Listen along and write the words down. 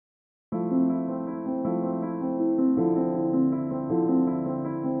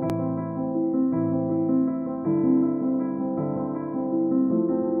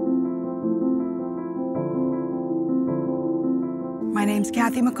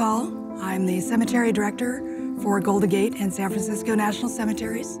Kathy McCall. I'm the cemetery director for Golden Gate and San Francisco National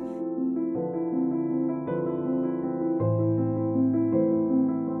Cemeteries.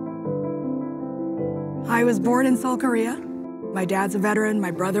 I was born in Seoul, Korea. My dad's a veteran,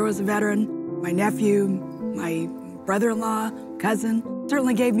 my brother was a veteran, my nephew, my brother-in-law, cousin,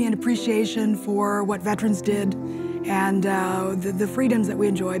 certainly gave me an appreciation for what veterans did and the freedoms that we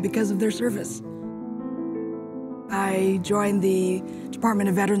enjoy because of their service. I joined the Department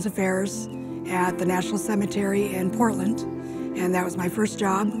of Veterans Affairs at the National Cemetery in Portland, and that was my first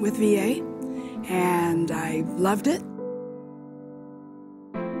job with VA, and I loved it.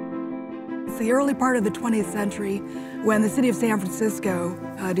 It's the early part of the 20th century when the city of San Francisco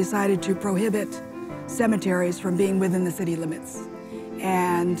decided to prohibit cemeteries from being within the city limits.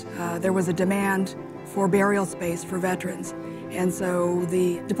 And there was a demand for burial space for veterans. And so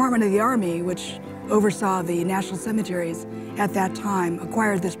the Department of the Army, which oversaw the national cemeteries at that time,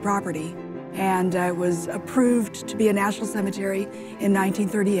 acquired this property. And it was approved to be a national cemetery in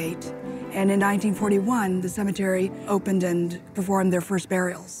 1938. And in 1941, the cemetery opened and performed their first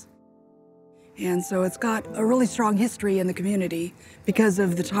burials. And so it's got a really strong history in the community because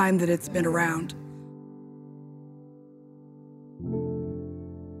of the time that it's been around.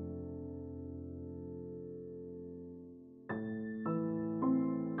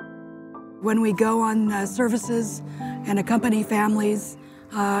 When we go on services and accompany families,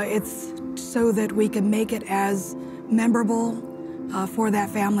 it's so that we can make it as memorable for that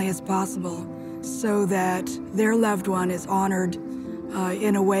family as possible, so that their loved one is honored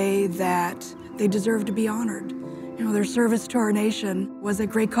in a way that they deserve to be honored. You know, their service to our nation was at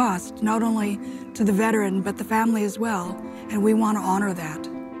great cost, not only to the veteran, but the family as well, and we want to honor that.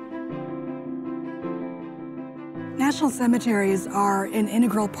 National cemeteries are an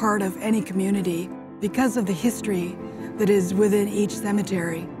integral part of any community because of the history that is within each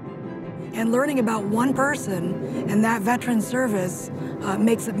cemetery. And learning about one person and that veteran service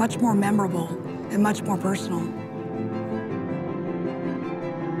makes it much more memorable and much more personal.